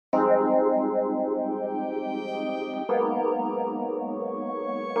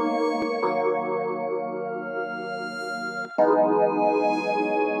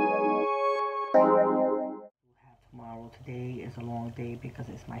a long day because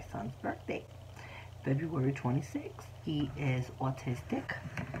it's my son's birthday, February 26th. He is autistic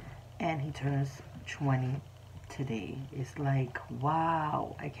and he turns 20 today. It's like,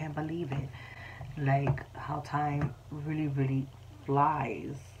 wow, I can't believe it. Like how time really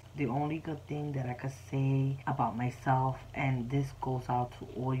flies. The only good thing that I could say about myself, and this goes out to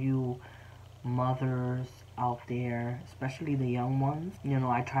all you mothers out there, especially the young ones. You know,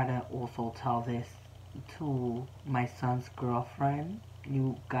 I try to also tell this to my son's girlfriend.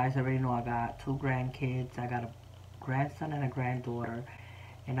 You guys already know I got 2 grandkids. I got a grandson and a granddaughter.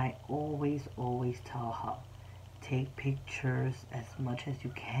 And I always tell her, take pictures as much as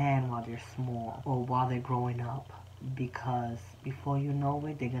you can while they're small or while they're growing up. Because before you know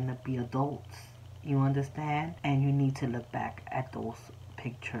it, they're gonna be adults. You understand? And you need to look back at those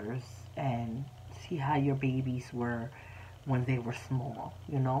pictures and see how your babies were when they were small,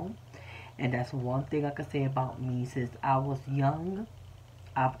 you know? And that's one thing I could say about me. Since I was young,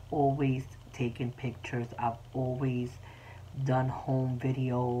 I've always taken pictures. I've always done home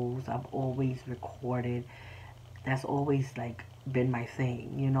videos. I've always recorded. That's always like been my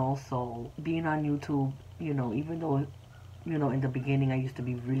thing, you know? So being on YouTube, you know, even though, you know, in the beginning I used to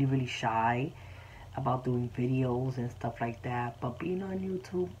be really shy about doing videos and stuff like that, but being on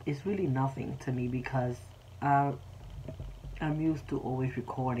YouTube is really nothing to me because I'm used to always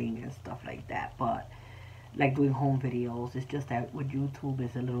recording and stuff like that. But like doing home videos, it's just that with YouTube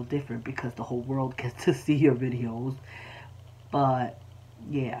it's a little different because the whole world gets to see your videos. But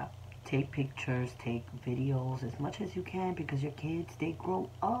yeah, take pictures, take videos as much as you can because your kids, they grow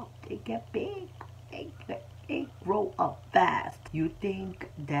up, they get big, they grow up fast. You think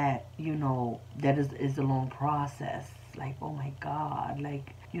that, you know, that is a long process. Like, oh my God,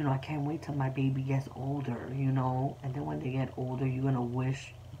 like, you know, I can't wait till my baby gets older, you know. And then when they get older, you're gonna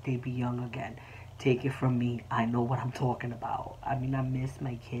wish they'd be young again. Take it from me, I know what I'm talking about. I mean, I miss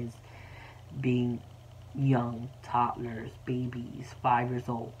my kids being young, toddlers, babies, 5 years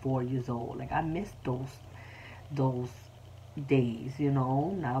old, 4 years old. Like, I miss those days, you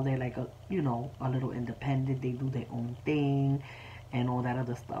know. Now they're like a, you know, a little independent. They do their own thing and all that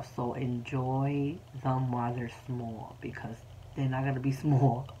other stuff. So enjoy them while they're small because they're not gonna be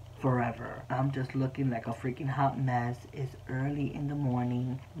small forever. I'm just looking like a freaking hot mess. It's early in the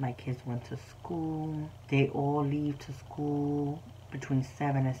morning. My kids went to school. They all leave to school between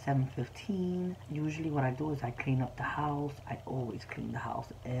 7 and 7:15. Usually what I do is I clean up the house. I always clean the house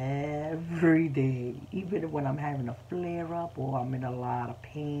every day. Even when I'm having a flare up or I'm in a lot of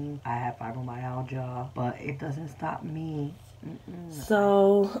pain. I have fibromyalgia, but it doesn't stop me.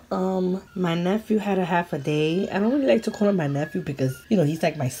 So, my nephew had a half a day. I don't really like to call him my nephew because, you know, he's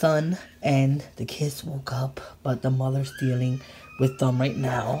like my son. And the kids woke up, but the mother's dealing with them right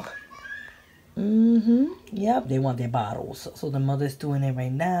now. Yep, they want their bottles. So the mother's doing it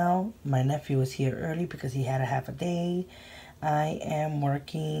right now. My nephew is here early because he had a half a day. I am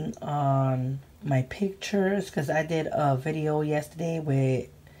working on my pictures because I did a video yesterday with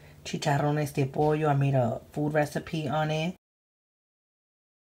chicharrones de pollo. I made a food recipe on it.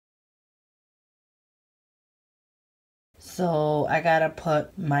 So I gotta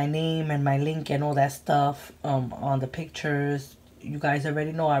put my name and my link and all that stuff on the pictures. You guys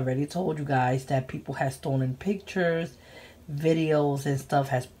already know, I already told you guys that people have stolen pictures, videos and stuff,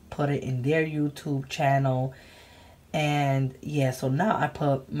 has put it in their YouTube channel. And yeah, so now I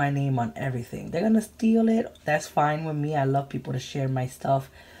put my name on everything. They're gonna steal it. That's fine with me. I love people to share my stuff.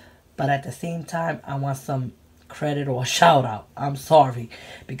 But at the same time, I want some credit or a shout out. I'm sorry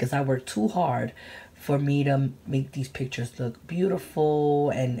because I worked too hard for me to make these pictures look beautiful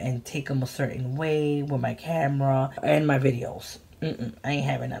and take them a certain way with my camera and my videos. I ain't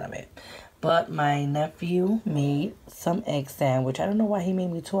having none of it. But my nephew made some egg sandwich. I don't know why he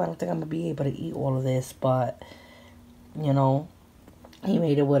made me two. I don't think I'm gonna be able to eat all of this, but you know, he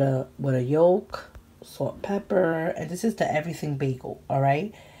made it with a yolk, salt, pepper, and this is the everything bagel, all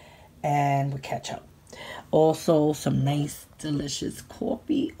right, and with ketchup. Also, some nice, delicious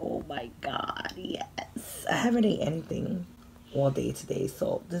coffee. Oh my God, yes! I haven't ate anything all day today,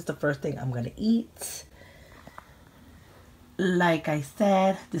 so this is the first thing I'm gonna eat. Like I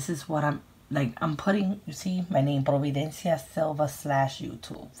said, this is what I'm putting, you see, my name, Providencia Silva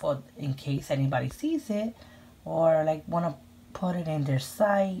 /YouTube, for in case anybody sees it, or like want to put it in their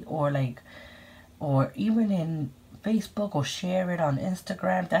site, or even in Facebook, or share it on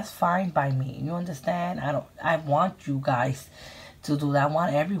Instagram. That's fine by me. You understand? I want you guys to do that. I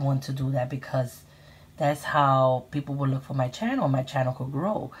want everyone to do that because that's how people will look for my channel. My channel could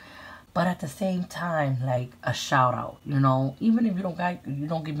grow. But at the same time, like a shout out, you know, even if you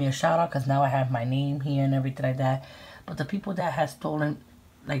don't give me a shout out, because now I have my name here and everything like that. But the people that had stolen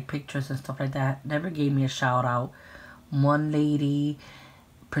like pictures and stuff like that never gave me a shout out. One lady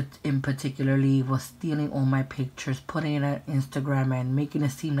in particularly was stealing all my pictures, putting it on Instagram and making it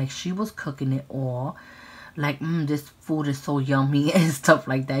seem like she was cooking it all. Like, this food is so yummy and stuff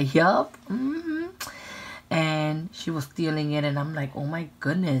like that. Yup. And she was stealing it, and I'm like, oh my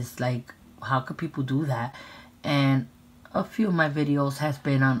goodness, like, how could people do that? And a few of my videos has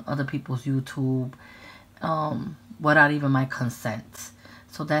been on other people's YouTube without even my consent.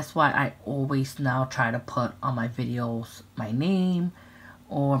 So that's why I always now try to put on my videos my name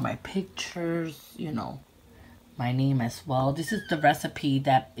or my pictures, you know, my name as well. This is the recipe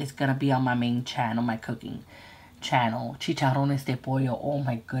that is going to be on my main channel, my cooking channel. Chicharrones de pollo. Oh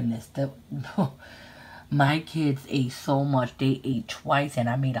my goodness. My kids ate so much. They ate twice, and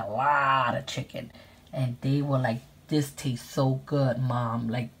I made a lot of chicken. And they were like, this tastes so good, Mom.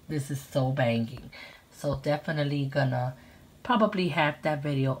 Like, this is so banging. So definitely gonna probably have that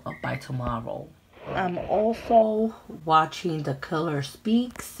video up by tomorrow. I'm also watching The Killer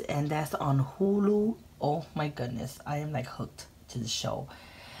Speaks, and that's on Hulu. Oh my goodness, I am like hooked to the show.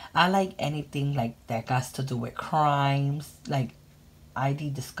 I like anything like that has to do with crimes, like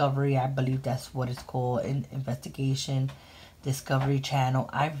ID Discovery, I believe that's what it's called, in Investigation Discovery Channel.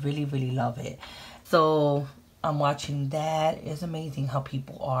 I really love it. So I'm watching that. It's amazing how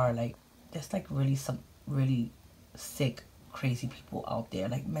people are like, there's like some really sick, crazy people out there,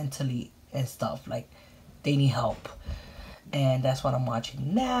 like mentally and stuff, like they need help. And that's what I'm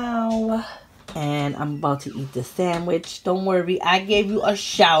watching now. And I'm about to eat the sandwich. Don't worry, I gave you a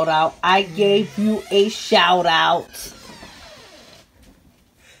shout out. I gave you a shout out.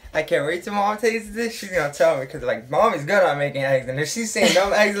 I can't wait till Mom tastes this. She's gonna tell me, because like Mom is good at making eggs, and if she's saying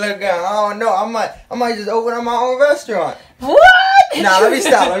them eggs look good, I don't know. I might just open up my own restaurant. What? Nah, let me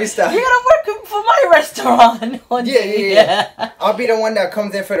stop. You're gonna work for my restaurant. Yeah. I'll be the one that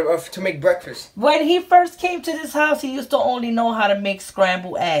comes in to make breakfast. When he first came to this house, he used to only know how to make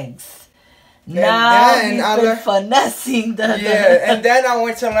scrambled eggs. Now he's been finessing the... Yeah, and then I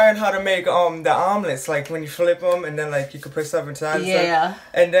went to learn how to make the omelets, like when you flip them and then like you could put stuff inside. Yeah.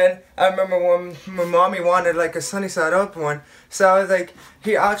 And then I remember when my mommy wanted like a sunny side up one, so I was like,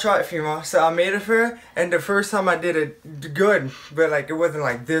 here, I'll try it for you, Mom. So I made it for her, and the first time I did it good, but like it wasn't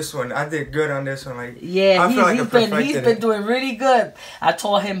like this one. I did good on this one. Like, yeah, I feel like he's been doing really good. I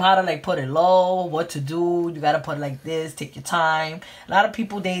taught him how to like put it low, what to do. You gotta put it like this. Take your time. A lot of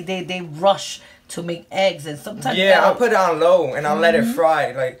people they rush to make eggs, and sometimes I put it on low and I let it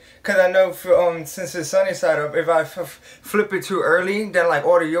fry, like, cause I know for, since it's sunny side up, if I flip it too early, then like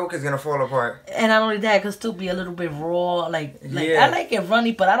all the yolk is gonna fall apart. And not only that, it could still be a little bit raw. Like I like it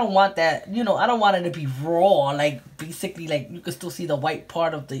runny, but I don't want that. You know, I don't want it to be raw. Like basically, like you can still see the white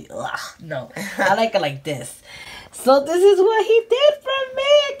part of the. No, I like it like this. So this is what he did for me.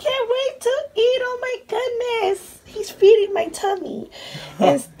 I can't wait to eat. Oh my goodness. He's feeding my tummy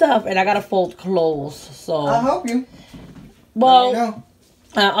and stuff. And I gotta fold clothes. So I'll help you. Well,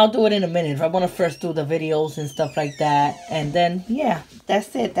 I'll do it in a minute. I want to first do the videos and stuff like that. And then, yeah,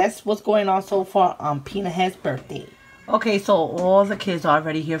 that's it. That's what's going on so far on Peanut Head's birthday. Okay, so all the kids are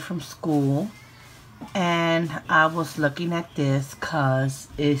already here from school. And I was looking at this because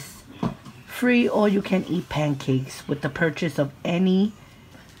it's free all you can eat pancakes with the purchase of any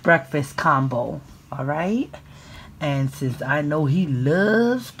breakfast combo. All right. And since I know he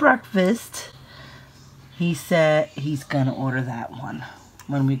loves breakfast, he said he's gonna order that one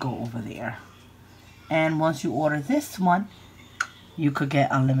when we go over there. And once you order this one, you could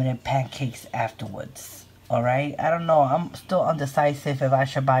get unlimited pancakes afterwards. All right. I don't know. I'm still undecisive if I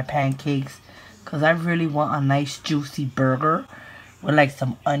should buy pancakes, because I really want a nice juicy burger with like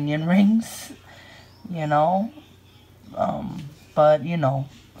some onion rings, you know. But you know,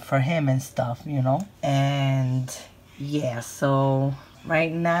 for him and stuff, you know. And yeah, so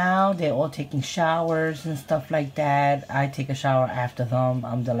right now they're all taking showers and stuff like that. I take a shower after them.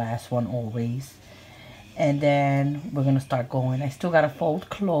 I'm the last one always. And then we're gonna start going. I still gotta fold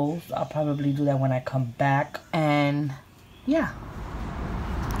clothes. I'll probably do that when I come back. And yeah.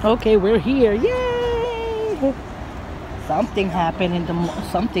 Okay, we're here. Yay! Something happened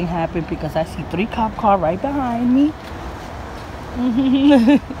something happened because I see 3 cop cars right behind me.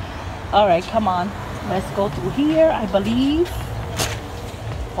 All right, come on. Let's go through here, I believe.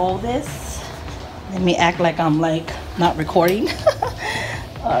 Hold this. Let me act like I'm like not recording.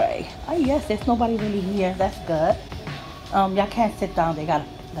 All right. Oh yes, there's nobody really here. That's good. Y'all can't sit down. They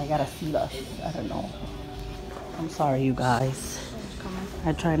gotta seat us. I don't know. I'm sorry, you guys.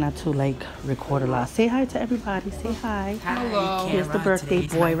 I try not to like record a lot. Say hi to everybody. Say hi. Hello. Here's the birthday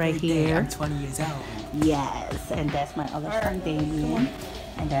boy right here. I'm 20 years old. Yes, and that's my other son, Damien,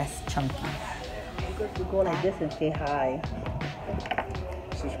 and that's Chunky. We go like this and say hi.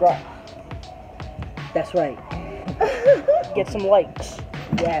 Subscribe. That's right. Get some likes.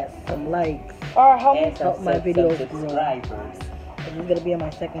 Yes, some likes. Alright, how many? Help my videos grow. This is gonna be on my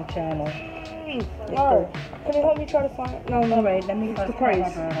second channel. Alright, can you help me try to find? No, no. Alright, let me What's the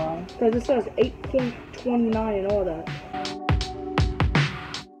price? Because it says 8.29 and all that.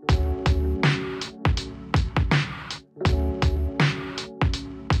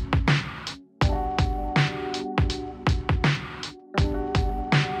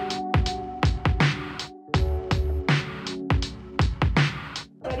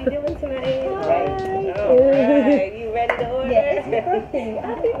 What are you doing tonight? Alright, you ready to order? Yeah, it's your birthday.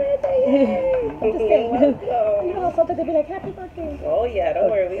 Happy birthday! Yay. I'm just saying. You know, something to be like, happy birthday. Oh yeah, don't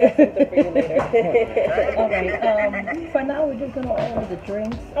worry, we got something for you later. Alright, for now we're just gonna order the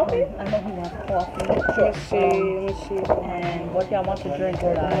drinks. Okay. I know he wants coffee. Let me see. And what y'all want to drink,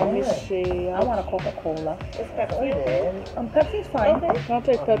 Let me guys? see. I want a Coca-Cola. Is Pepsi okay? Pepsi's fine. Okay. I'll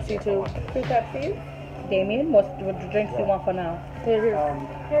take Pepsi too. 2 Pepsis? Damien, what drinks do you want for now? Here.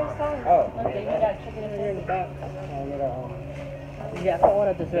 Here's some. Oh. Okay, you got chicken in here in the back. Yeah, I can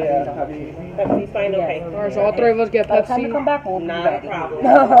order dessert. Pepsi's fine, okay. Alright, so all 3 of us get By the time you come back, we'll be Not a ready. problem.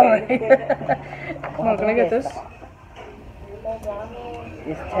 Alright. Come on, can I get this?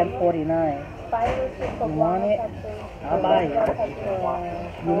 It's 10:49. You want it? I'll buy it.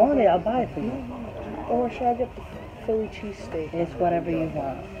 You want it? I'll buy it for you. Or should I get the Philly cheesesteak? It's whatever you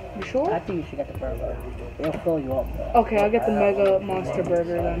want. You sure? I think you should get the burger. It'll fill you up. Okay, I'll get the Mega Monster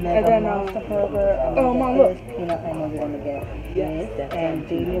Burger then. Mega And then, Monster Burger. oh, Mom, look. Peanut, I know you're gonna get. Yes. And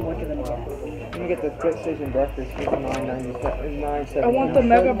Damien, what you gonna get? You can get the Fit Station breakfast for $9.97. I want the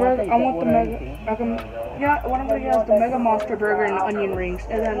Mega Burger. I want the Mega. I can. Yeah, what I'm gonna get is the Mega Monster Burger and the onion rings.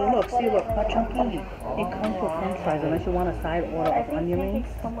 And then look, see, look. But Chunky, it comes with French fries unless you want a side order of onion rings.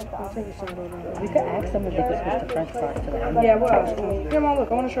 I'll take a side order. We could ask them if they could switch the French fries to the onion. Yeah, what else? Here, Mom,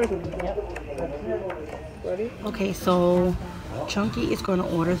 look. I want to show you something. Ready? Okay, so Chunky is gonna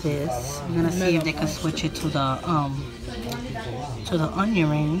order this. We're gonna see if they can switch it to the onion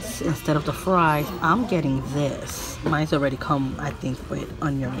rings instead of the fries. I'm getting this. Mine's already come, I think, with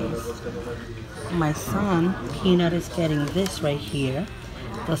onion rings. My son, Peanut, is getting this right here.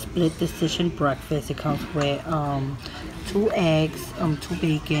 The split decision breakfast. It comes with 2 eggs, 2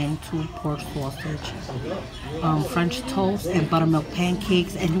 bacon, 2 pork sausage, French toast, and buttermilk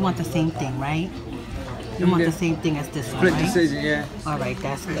pancakes. And you want the same thing, right? You want the same thing as this one, Split right? decision, yeah. Alright,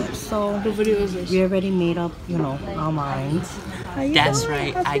 that's good. So, The video is this. we already made up, you know, our minds. How you That's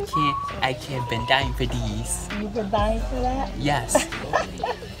doing? right. I can't been dying for these. You've been dying for that? Yes.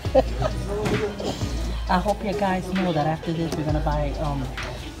 I hope you guys know that after this we're gonna buy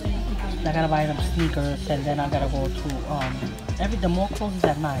I gotta buy them sneakers, and then I gotta go to the mall closes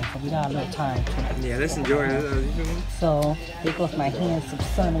at 9, so we got a little time to. Yeah, let's enjoy it. So there goes my handsome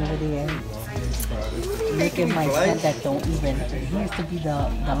son over there, making my son that don't even. He used to be the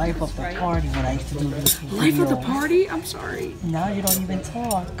life of the party when I used to do this. Life of the party? I'm sorry. Now you don't even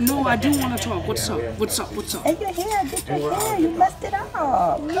talk. No, I do want to talk. What's up? What's up? What's up? Hey, your hair, get your hair. You messed it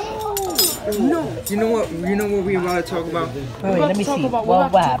up. No. You know what we about to talk about? Wait, let me see.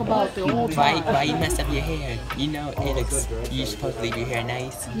 What happened? The old Why you mess up your hair? You know it looks. You're supposed to leave your hair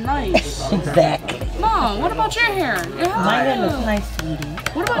nice. Nice. Exactly. Mom, what about your hair? My hair looks nice, sweetie.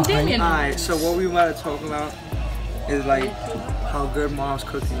 What about Damien? Alright, so what we about to talk about is like how good mom's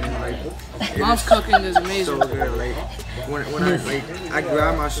cooking is. Like, Mom's cooking is so amazing. good. Like when I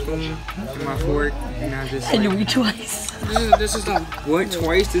grab my spoon and my fork and I just And you like, eat twice. This is done. what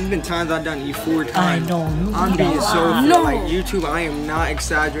twice? There's been times I've done eat 4 times. I know. You I'm eat being a so lot. No. like YouTube. I am not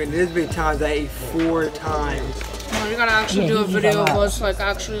exaggerating. There's been times I ate 4 times. No, you gotta actually do a video of us like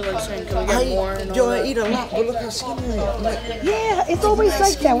actually like saying can we get more and all that. Eat a lot, but look how skinny I am. Like, Yeah, it's always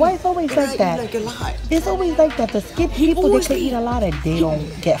like that. Why it's always like that? like a lot. It's always like that. The skinny people, they can eat a lot and they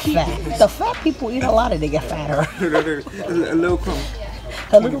don't get fat. The fat people eat a lot and they get fatter. A little crumb.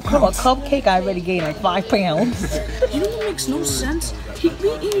 A little cupcake, I already gained like 5 pounds. You know what makes no sense? We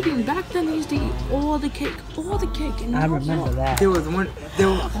eating back then. They used to eat all the cake, and I now remember that. There was one.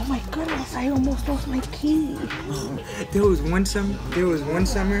 Oh my goodness, I almost lost my key. There was one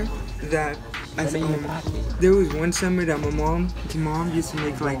summer that There was one summer that my mom used to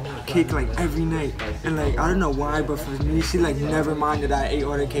make like cake like every night, and like I don't know why, but for me she like never minded that I ate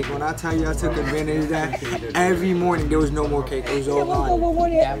all the cake. When I tell you I took advantage of that, every morning there was no more cake. It was all gone.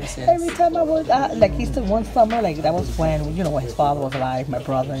 Every time I was like, he used to one summer, like that was when, you know, when his father was alive, my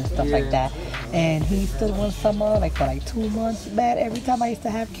brother and stuff like that, and he stood one summer like for like 2 months. Man, every time I used to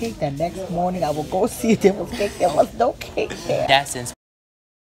have cake, the next morning I would go see if there was cake. There was no cake there. That's since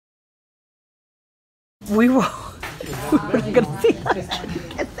We were gonna see.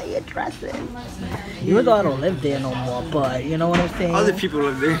 Can't say addresses. Even though I don't live there no more, but you know what I'm saying. Other people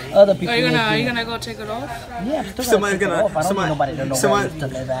live there. Other people. Are you gonna go take it off? Yeah, I'm still Somebody's take it gonna. off. I don't need nobody to know where I used to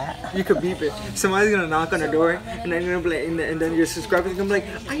live at. You could beep it. Somebody's gonna knock on the door, and then you're gonna be like, and then your subscribers gonna be like,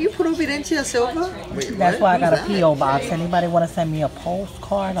 "Are you Providencia Silva?" Wait, That's what? why I got a PO box. Anybody want to send me a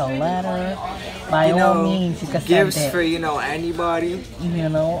postcard, a letter? By all means, you can send gifts it. for anybody. You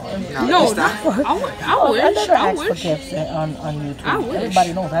know. No, stop. I wish. I never ask for wish. gifts on YouTube. I wish.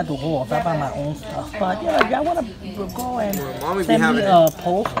 Everybody knows I do hauls. I buy my own stuff. But yeah, if y'all want to go and Mommy be send me having a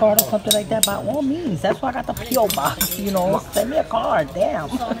postcard or something like that, by all means. That's why I got the PO box. You know, send me a card. Damn.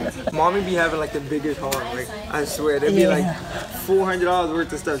 Mommy be having like the biggest haul. Like I swear, there'd be like $400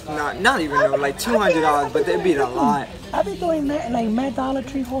 worth of stuff. Not even though, like $200, but there'd be a lot. I be doing that, like my Dollar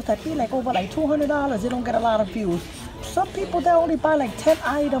Tree hauls. I feel like over like $200. They don't get a lot of views. Some people that only buy like 10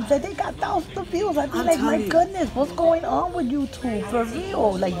 items and they got thousands of views. I feel like, my goodness, what's going on with YouTube? For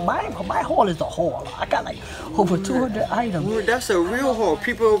real, like my haul is a haul. I got like over 200 items. That's a real haul.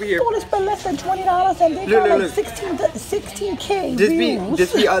 People over here. People spend less than $20 and they got like 16K views.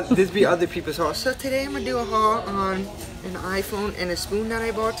 This be other people's haul. So today I'm gonna do a haul on an iPhone and a spoon that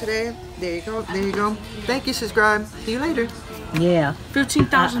I bought today. There you go. There you go. Thank you. Subscribe. See you later. Yeah.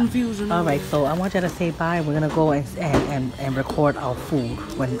 15,000 views. All right, so I want you to say bye. We're gonna go and record our food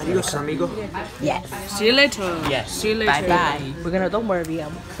when. Adios, amigo. Yes. See you later. yes. See you later. Bye bye. We're gonna, don't worry.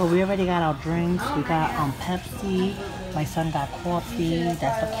 So we already got our drinks. We got Pepsi. My son got coffee.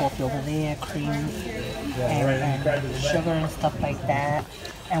 That's the coffee over there, cream and sugar and stuff like that.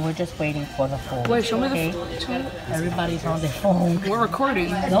 And we're just waiting for the food. Wait, show me okay? the Everybody's on their phone. We're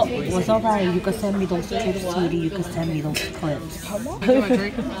recording. No, it's alright. You can send me those clips, sweetie. You can send me those clips. You want a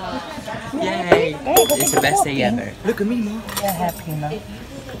drink? Yay. It's the best day ever. Look at me, mom. Yeah, happy enough.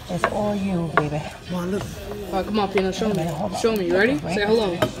 It's all you, baby. Mom, look. Come on, Pino, show me. Show me. You ready? Say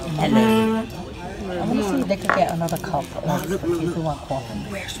hello. Hello. I'm gonna see if they can get another cup. If you want coffee.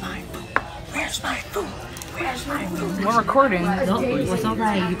 Where's my food? Where's my food? Where's my food? We're recording. No, it's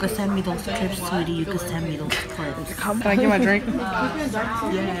alright. You can send me those clips, sweetie. You can send me those clips. Can I get my drink?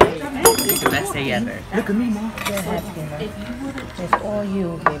 Yay. It's the best day ever. Look at me, mom. Yeah, happy enough. It's all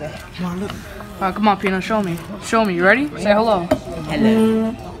you, baby. Mom, look. Come on, Pino, show me. Show me. You ready? Say hello.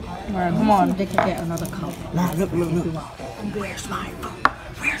 Hello. Alright, come on. They can get another cup. Mom, look. Where's my food?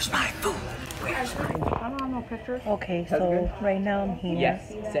 Where's my food? Where's my food? I don't have no pictures. Okay, so right now I'm here.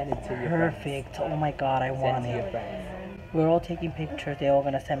 Yes. Send it to your Perfect. Oh my god, I want Send it to your it. friends. We're all taking pictures. They're all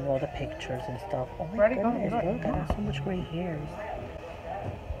gonna send me all the pictures and stuff. Oh my Ready? Go, goodness, go, look, I got so much gray hairs.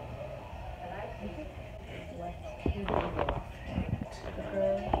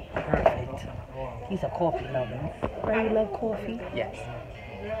 Perfect. He's a coffee lover. Right, you love coffee? Yes.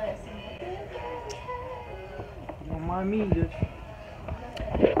 Don't mind me, dude.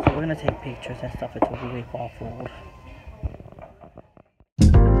 So we're gonna take pictures and stuff until we wait for our food.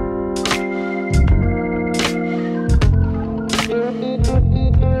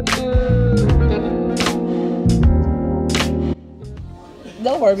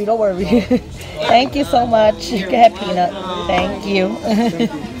 Don't worry, don't worry. Thank you so much. Go ahead, Peanut. Thank you.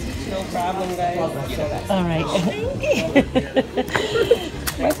 No problem, guys. All right.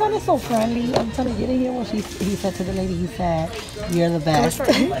 My son is so friendly. I'm telling you, you didn't hear what he said to the lady. He said, "You're the best."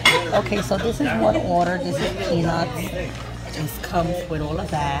 Okay, so this is one order. This is peanuts. This comes with all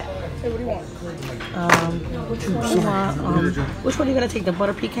of that. Hey, what do you want? Which one are you gonna take? The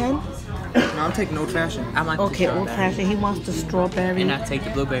butter pecan? No, I'm taking old fashioned. I like Okay, the old fashioned. He wants the strawberry. And I take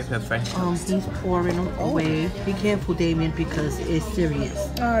the blueberry for French toast. He's pouring them away. Be careful, Damien, because it's serious.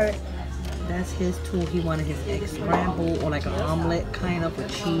 Alright. That's his too. He wanted his egg scrambled or like an omelet kind of with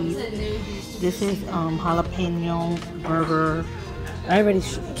cheese. This is jalapeno burger. I already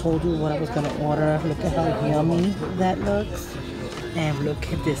told you what I was gonna order. Look at how yummy that looks. And look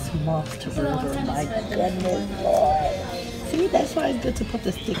at this monster burger. My goodness, Lord. See, that's why it's good to put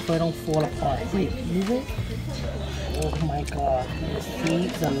the stick so it don't fall apart. Wait, move it. Oh my God. See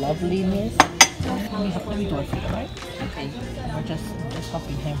the loveliness. Let me do it for you, right? Okay. We're just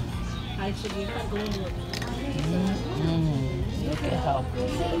helping him. Look at how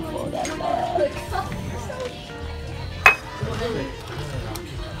beautiful that looks.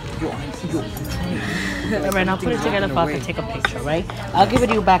 Alright, now put it together so I can take a picture, right? I'll give it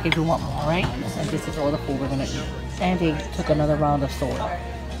to you back if you want more, right? And this is all the food we're gonna eat. And they took another round of soda.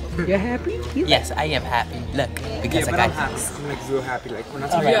 You're happy? Yes, I am happy. Look, because I got this. I'm like so happy. Like when I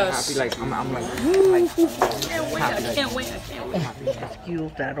say happy, like I'm like I can't wait.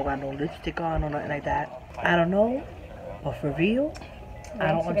 Excuse that I don't got no lipstick on or nothing like that. I don't know, but for real, I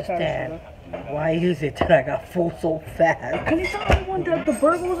don't understand. Why is it that I got full so fast? Can you tell everyone that the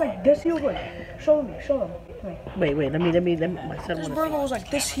burger was like this huge? Show them. Wait, let me, my son This wanna burger was like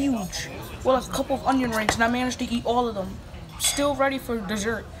this huge. Well, like a couple of onion rings, and I managed to eat all of them. Still ready for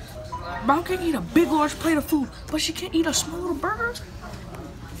dessert. Mom can eat a big, large plate of food, but she can't eat a small little burger?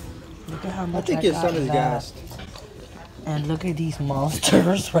 Look at how much I think your son is gassed. And look at these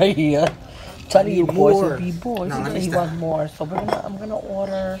monsters right here. Telling you boys will be boys. No, He wants more, so I'm gonna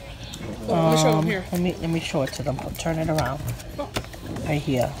order. Let me show him here. Let me show it to them. Turn it around. Right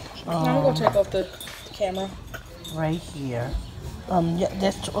here. Now I'm gonna take off the camera. Right here. Yeah,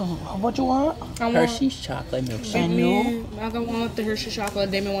 that's what you want? Hershey's chocolate milkshake. And you? I don't want the Hershey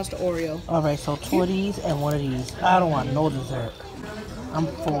chocolate. Damien wants the Oreo. All right, so 2 of these and 1 of these. I don't want no dessert. I'm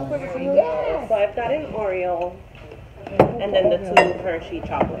full. Yeah, so I've got an Oreo and then the 2 Hershey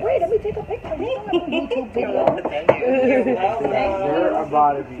chocolates. Wait, let me take a picture. You're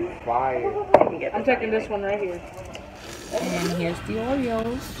about to be fire. I'm taking this one right here. And here's the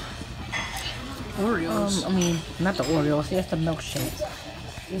Oreos. Oreos? I mean, not the Oreos. Here's the milkshake.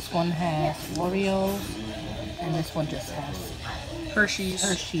 This one has Oreos, and this one just has Hershey's.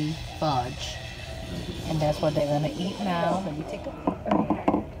 Hershey fudge. And that's what they're gonna eat now. Let me take a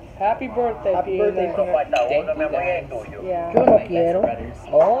Happy birthday, Happy birthday, Yeah. Yo no quiero.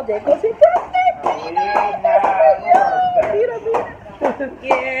 Oh, there goes his birthday.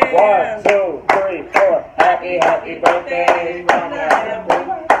 Yeah. 1, 2, 3, 4. Happy birthday.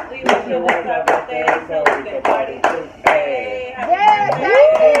 We wish you was our birthday so we can party today.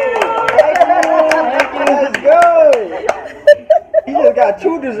 Let's go. He just got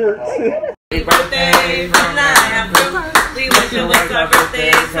 2 desserts. Happy birthday tonight. We wish it was our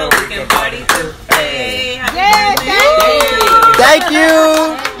birthday so we can party today. Thank you.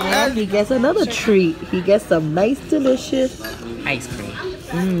 And he gets another treat. He gets some nice, delicious Ice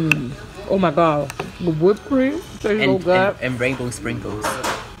cream. Oh my God, the whipped cream. Tastes so good. And rainbow sprinkles.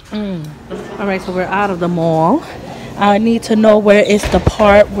 All right, so we're out of the mall. I need to know where is the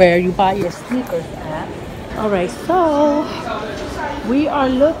part where you buy your sneakers at. All right, so we are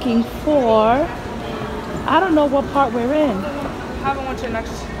looking for, I don't know what part we're in. I haven't went to the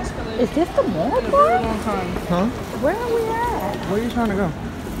next escalator Is this the mall in a very part? long time. Huh? Where are we at? Where are you trying to go?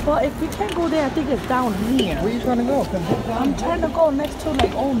 Well, if we can't go there, I think it's down here. Where are you trying to go? I'm trying to go next to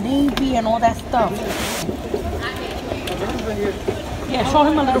like Old Navy and all that stuff. Yeah, show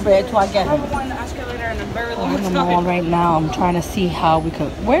him a little bit till I get I him. haven't went to the escalator in a very I'm long in the mall time. right now. I'm trying to see how we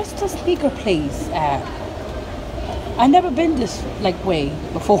could. Where's the sneaker place at? I never been this like way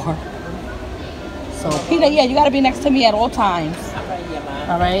before. So Peter, yeah, you gotta be next to me at all times.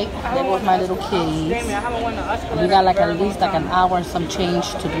 All right. There goes my little kitties. Damien, I haven't went to the escalator. We got like in a at very least long like an time. hour and some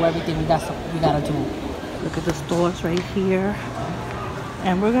change to do everything we gotta do. Look at the stores right here.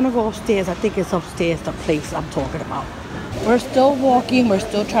 And we're gonna go upstairs. I think it's upstairs the place I'm talking about. We're still walking. We're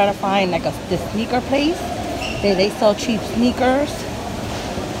still trying to find like the sneaker place. They sell cheap sneakers.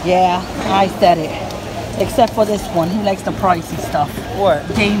 Yeah, I said it. Except for this one. He likes the pricey stuff. What?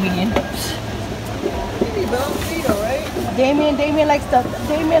 Damien. Damien likes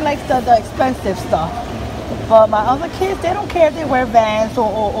the expensive stuff. But my other kids, they don't care if they wear Vans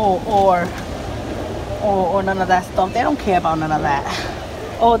or none of that stuff. They don't care about none of that.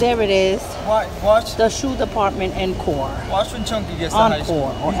 Oh, there it is. Watch The shoe department Encore. when Chunky gets to high school.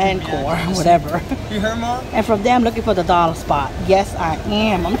 Encore or Encore, whatever. You heard, Mom? And from there, I'm looking for the dollar spot. Yes, I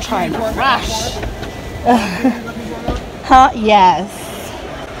am. I'm trying to rush. Huh? Yes.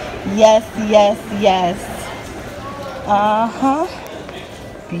 Yes. Uh-huh.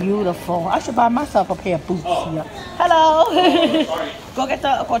 Beautiful. I should buy myself a pair of boots here. Hello. Go get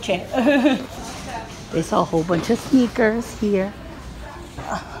the coche. There's a whole bunch of sneakers here.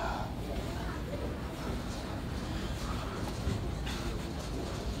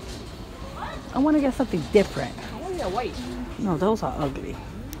 I want to get something different. I want to get white. No, those are ugly.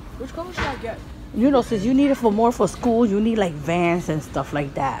 Which color should I get? You know, since you need it for more for school, you need like Vans and stuff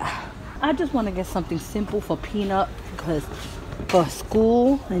like that. I just want to get something simple for Peanut because for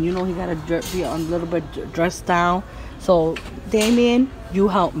school, and you know he gotta be a little bit dressed down. So, Damien, you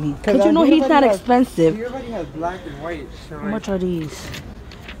help me, cause you know he's not expensive. He already has black and white. So How much are these?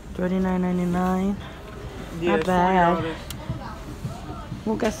 $39.99. Yeah, Not bad. $40.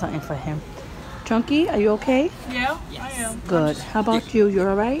 We'll get something for him. Chunky, are you okay? Yeah, I am. Good. How about you? You're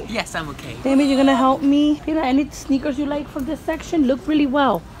all right? Yes, I'm okay. Damien, you're gonna help me? You know, any sneakers you like from this section? Look really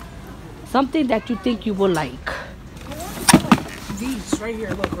well. Something that you think you will like. These right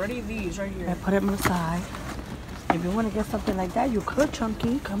here. Look, ready? These right here. I put them on the side. If you want to get something like that, you could,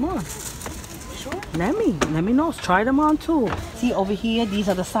 Chunky. Come on. Sure. Let me know. Try them on too. See over here, these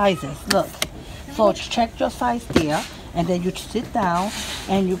are the sizes. Look. So check your size there, and then you sit down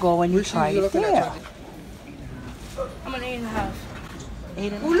and you go and you try it there. I'm an 8.5.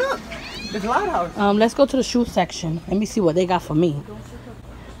 8.5. Oh look, it's Lighthouse. Let's go to the shoe section. Let me see what they got for me.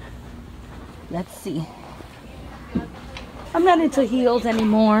 Let's see. I'm not into heels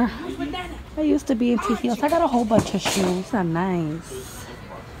anymore. I used to be into heels. I got a whole bunch of shoes. They're nice.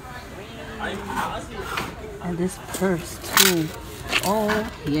 And this purse too.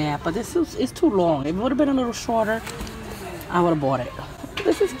 Oh yeah, but this is too long. If it would have been a little shorter, I would have bought it.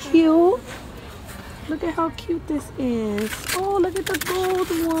 This is cute. Look at how cute this is. Oh, look at the gold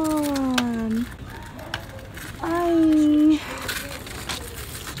one.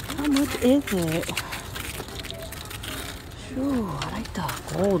 How much is it? Phew, I like the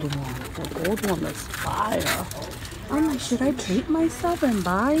gold one. The gold one looks fire. I'm like, should I treat myself and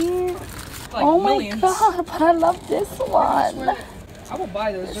buy it? Like oh my millions. god, but I love this one. I will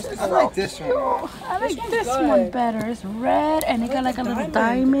buy those just to I go like out. this one. I like this good. one better. It's red and it got like a little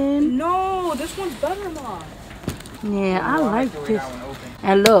diamond. No, this one's better, Mom. Yeah, I like the way this. that one open.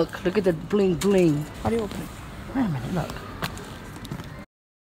 And look at the bling bling. How do you open it? Wait a minute, look.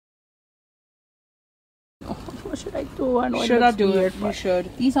 What should I do? I know it Should I looks do weird, it? You but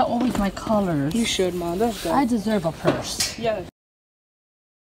should. these are always my colors. You should, Mom. That's good. I deserve a purse. Yes.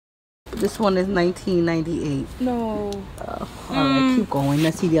 This one is $19.98. No. Alright, keep going.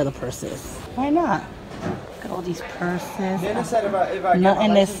 Let's see the other purses. Why not? Look at all these purses. Then it said if I get Nothing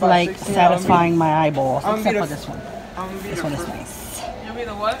my that's license by like 16, satisfying my eyeballs, I'm except gonna for this one. I'm gonna be This the one is first. nice. You'll be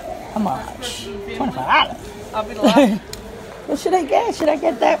the what? How much? $25. I'll be the last. What should I get? Should I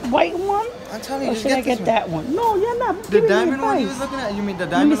get that white one? I'm telling you, Or just should I get get this one. that one? No, you're not. The giving me diamond one you advice. was looking at? You mean the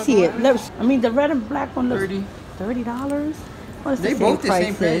Let diamond? me see looking it. one? I mean, the red and black one looks 30. $30. Well, it's They the both the same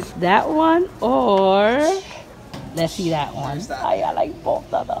same prices. price. That one or let's see that one. Where's that? I like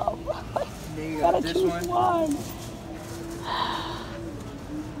both of them. Then you Gotta got this choose one. one.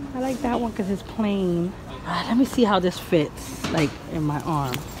 I like that one because it's plain. Let me see how this fits, like in my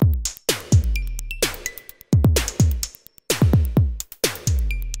arm.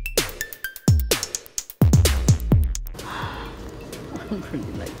 I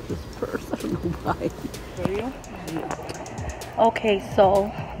really like this purse. I don't know why. Okay,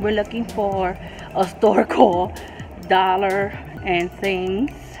 so we're looking for a store called Dollar and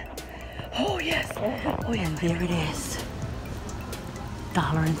Things. Oh yes. Oh yeah, there it is.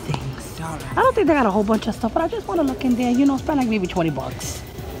 Dollar and Things. I don't think they got a whole bunch of stuff, but I just want to look in there. You know, spend like maybe 20 bucks.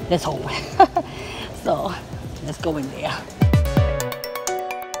 Let's hope. So let's go in there.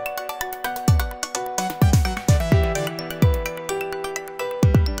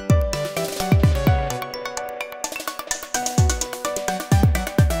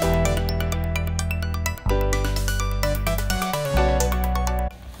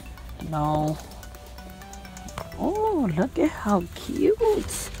 No. Oh, look at how cute.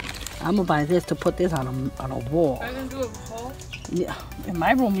 I'm gonna buy this to put this on a wall. Are you gonna do a haul? Yeah, in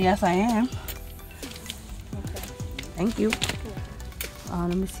my room, yes, I am. Okay. Thank you.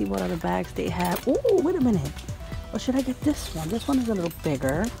 Let me see what other bags they have. Oh, wait a minute. Or should I get this one? This one is a little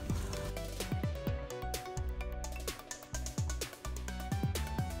bigger.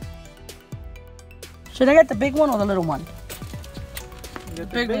 Should I get the big one or the little one? The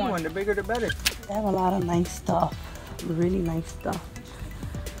big one. The bigger the better. They have a lot of nice stuff. Really nice stuff.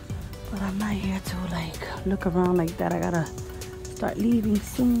 But I'm not here to like look around like that. I gotta start leaving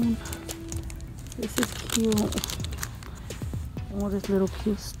soon. This is cute. All this little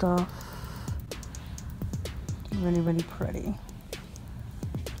cute stuff. Really, really pretty.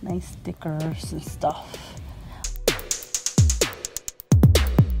 Nice stickers and stuff.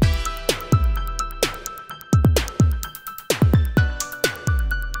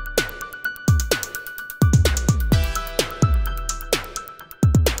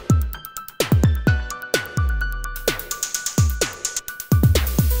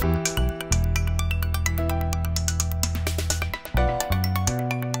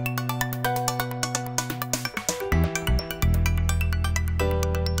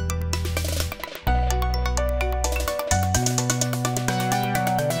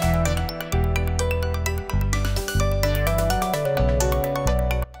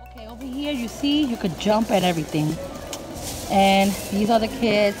 here, you see, you could jump and everything. And these are the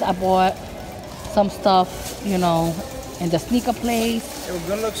kids. I bought some stuff, you know, in the sneaker place. It was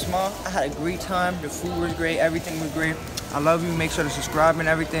gonna look small. I had a great time. The food was great. Everything was great. I love you. Make sure to subscribe and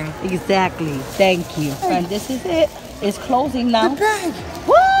everything. Exactly. Thank you. And this is it. It's closing now. The bag.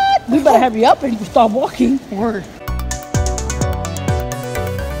 What? We better hurry up and start walking. Word.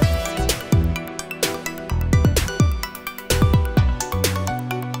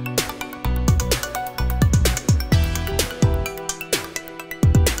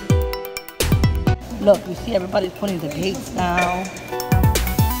 Look, you see everybody's putting the gates down.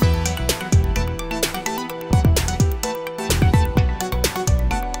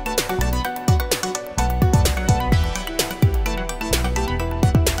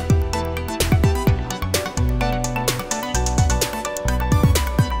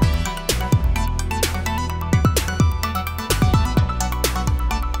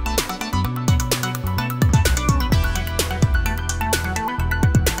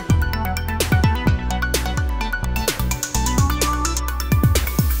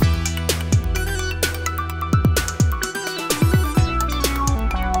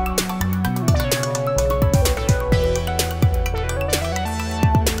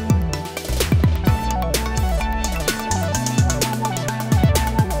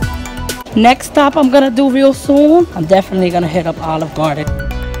 Next stop I'm gonna do real soon, I'm definitely gonna hit up Olive Garden.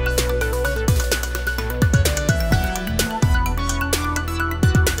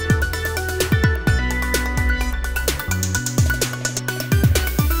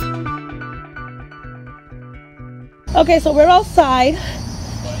 Okay, so we're outside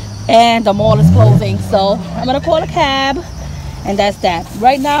and the mall is closing, so I'm gonna call a cab and that's that.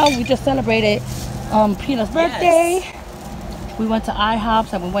 Right now we just celebrated Peanut's birthday. Yes. We went to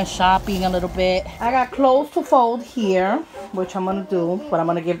Ihop and we went shopping a little bit. I got clothes to fold here, which I'm gonna do, but I'm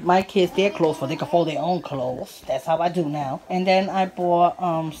gonna give my kids their clothes so they can fold their own clothes. That's how I do now. And then I bought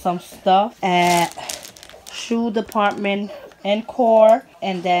some stuff at shoe department and Core,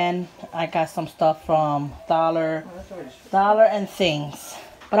 and then I got some stuff from Dollar and Things.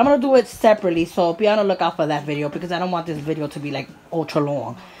 But I'm gonna do it separately, so be on the lookout for that video because I don't want this video to be like ultra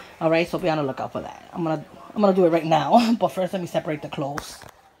long. All right, so be on the lookout for that. I'm gonna do it right now, but first let me separate the clothes.